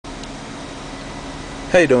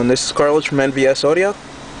How you doing? This is Carlos from NVS Audio,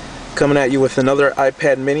 coming at you with another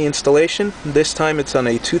iPad mini installation. This time it's on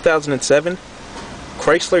a 2007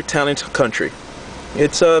 Chrysler Town & Country.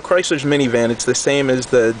 It's a Chrysler's minivan. It's the same as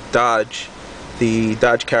the Dodge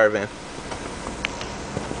Caravan.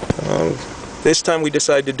 This time we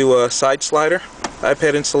decided to do a side slider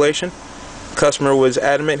iPad installation. The customer was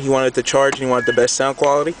adamant he wanted to charge and he wanted the best sound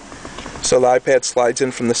quality, so the iPad slides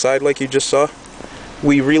in from the side like you just saw.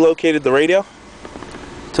 We relocated the radio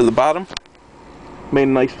to the bottom, made a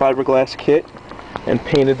nice fiberglass kit, and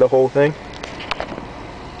painted the whole thing.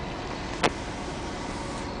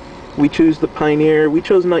 We chose Pioneer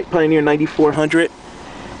 9400.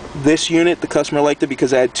 This unit, the customer liked it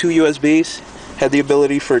because it had two USBs, had the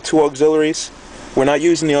ability for two auxiliaries. We're not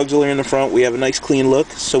using the auxiliary in the front. We have a nice clean look,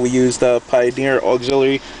 so we used the Pioneer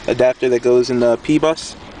auxiliary adapter that goes in the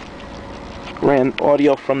P-bus. Ran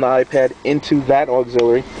audio from the iPad into that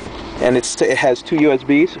auxiliary, and it has two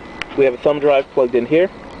USBs. We have a thumb drive plugged in here.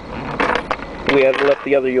 We have left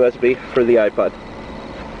the other USB for the iPod.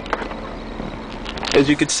 As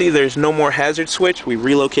you can see, there's no more hazard switch. We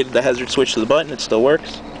relocated the hazard switch to the button. It still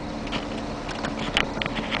works.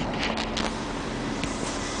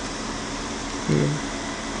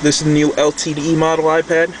 This is the new LTE model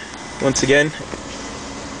iPad. Once again,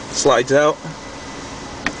 slides out.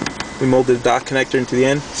 We molded a dock connector into the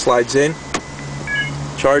end, slides in,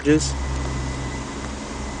 charges.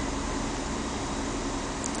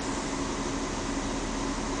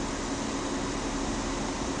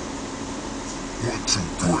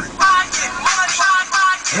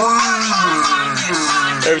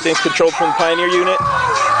 Everything's controlled from the Pioneer unit.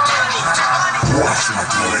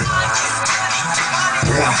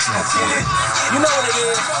 You know what it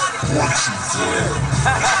is.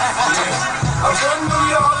 I'm from New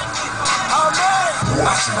York.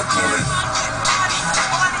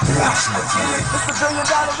 It's $1 billion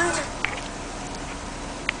remix.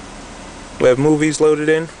 We have movies loaded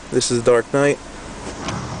in. This is Dark Knight.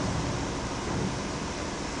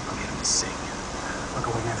 I'll get him to sing. We're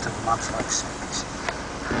going after the months like zombies.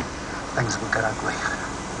 Things will get ugly.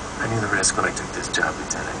 I knew the risk when I took this job,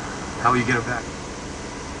 Lieutenant. How will you get her back?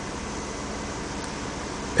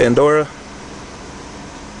 Pandora.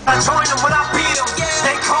 I join them when I beat them.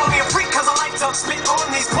 They call me a freak cause I like to spit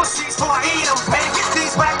on these pussies before I eat them. Man, get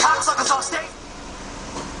these whack cocksuckers off stage.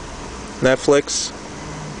 Netflix.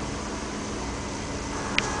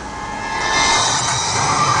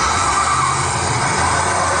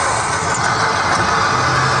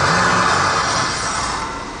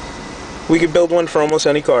 We could build one for almost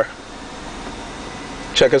any car.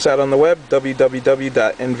 Check us out on the web,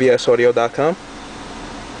 www.nvsaudio.com.